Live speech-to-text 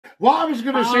What I was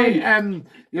going to say,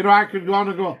 you know, I could go on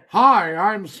and go, "Hi,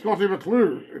 I'm Scotty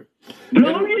McClue."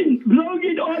 Brilliant,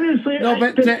 brilliant, honestly. No,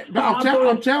 but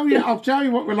I'll tell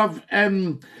you what we love.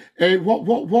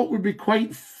 What would be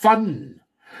quite fun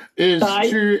is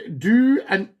to do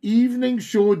an evening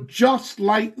show just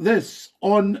like this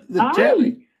on the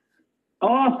telly.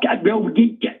 Oh, well,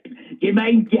 you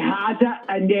mind you had it,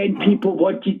 and then people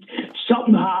wanted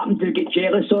something happened to get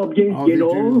jealous of you. Oh, you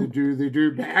know, they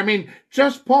do. I mean,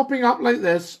 just popping up like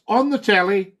this on the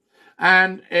telly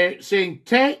and saying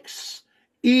texts,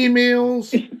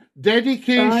 emails,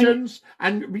 dedications,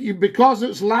 and because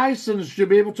it's licensed, you'll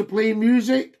be able to play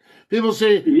music. People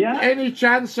say, any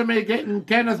chance of me getting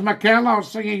Kenneth McKellar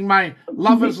singing "My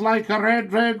Love Is Like a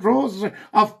Red, Red Rose"?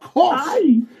 Of course.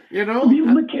 You know?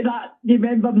 Look at that. You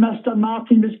remember Mr.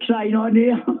 Martin was crying on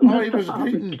there? Oh, he was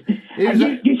greeting. You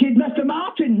said, Mr.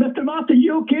 Martin,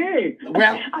 you okay?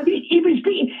 Well, I mean, he was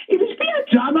being a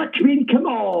drama queen, come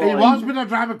on. He was being a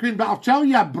drama queen, but I'll tell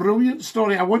you a brilliant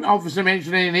story. I won't obviously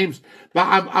mention any names, but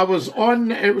I was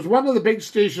on, it was one of the big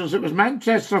stations, it was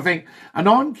Manchester, I think, and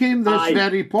on came this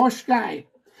very posh guy,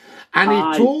 and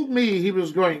he told me he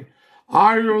was going,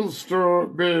 "I used to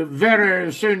be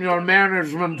very senior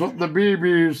management at the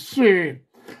BBC."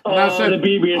 And I said, the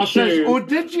BBC. I said, "Oh,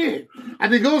 did you?"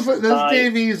 And he goes like this,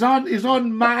 Davey, he's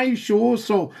on my show,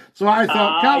 so I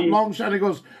thought, carte blanche, and he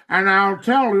goes, "And I'll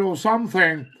tell you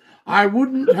something, I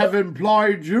wouldn't have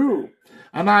employed you."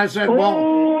 And I said,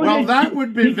 well, that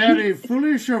would be very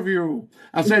foolish of you.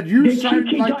 I said, "You sound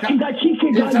like a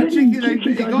cheeky thing."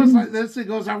 He goes like this, he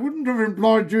goes, "I wouldn't have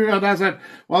employed you." And I said,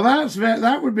 "Well,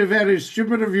 that would be very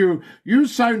stupid of you. You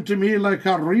sound to me like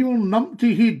a real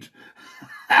numpty head."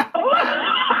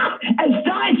 Is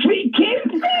that sweet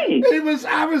Kempsey?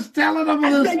 I was telling him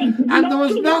this, and there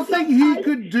was nothing he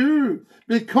could do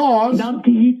because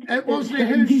it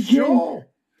wasn't his show.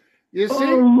 You see?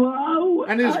 Oh, wow.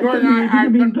 And he's going, I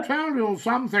can tell you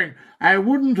something, I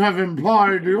wouldn't have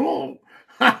employed you.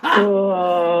 You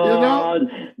know?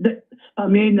 I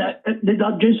mean,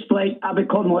 they're just like, I would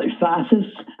call them like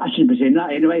fascists. I shouldn't be saying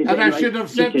that anyway. And I should have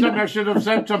said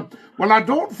to him, "Well, I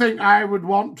don't think I would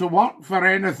want to work for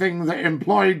anything that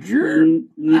employed you."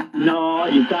 No,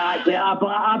 exactly.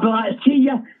 But see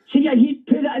ya, he'd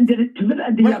put it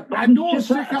into your bum. And don't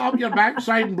stick it up your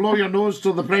backside and blow your nose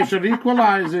till the pressure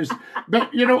equalises.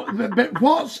 But, you know, but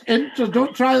what's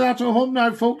don't try that at home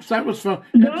now, folks. That was for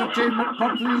entertainment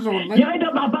purposes only. You had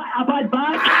a bad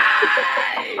back.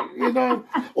 You know.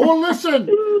 Oh, listen,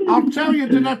 I'll tell you,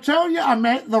 did I tell you I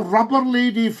met the rubber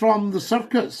lady from the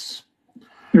circus?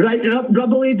 Right,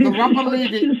 rubber lady. The rubber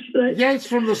lady. Yes,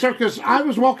 from the circus. I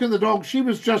was walking the dog. She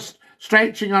was just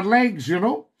stretching her legs, you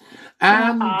know.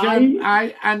 And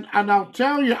I'll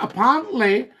tell you,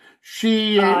 apparently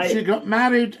she got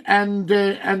married and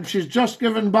she's just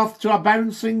given birth to a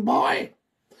bouncing boy.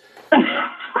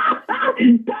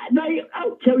 Right,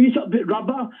 I'll tell you something about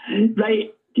rubber.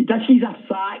 Right, this is a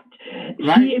fact.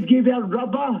 Right. See, if you wear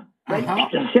rubber, right,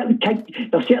 there's certain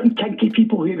kinky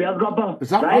people who wear rubber. Is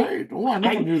that right? Oh, I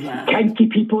never knew that. Kinky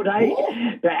people, right? Oh.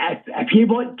 But if you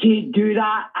want to do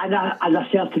that in a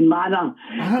certain manner,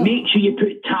 make sure you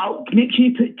put talc. Make sure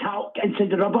you put talc inside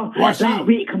the rubber. That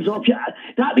way it comes off you.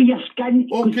 That way your skin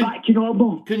goes back to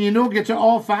normal. Can you not get it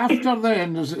off after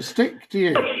then? Does it stick to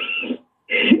you?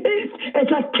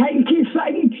 It's a kinky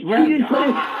thing. Well,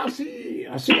 I see.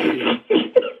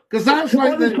 Because that's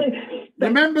like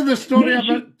remember the story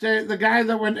about the guy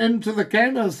that went into the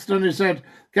chemist and the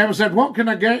chemist said, "What can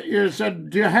I get you?" He said,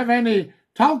 "Do you have any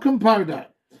talcum powder?"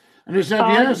 And he said,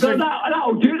 "Yes."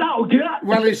 That'll do it.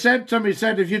 Well, he said to him,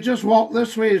 "If you just walk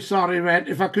this way, sorry, Red,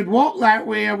 if I could walk that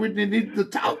way, I wouldn't need the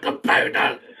talcum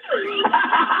powder."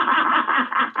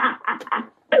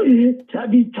 I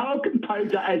mean, talcum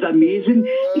powder is amazing.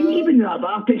 Even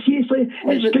rubber, but seriously,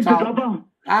 it's good with rubber.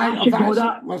 I should know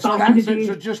that. Well, so that's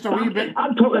it. Just a wee bit.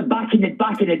 I'm talking back in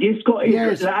the day, Scotty.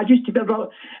 Yes. I used to be rubber.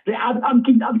 I'm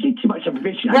getting too much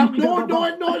information. Well,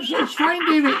 no, it's fine,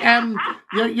 Davey.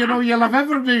 You know, you'll have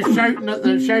everybody shouting at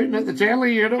the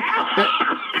telly, you know.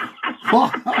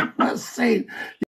 But, let's see.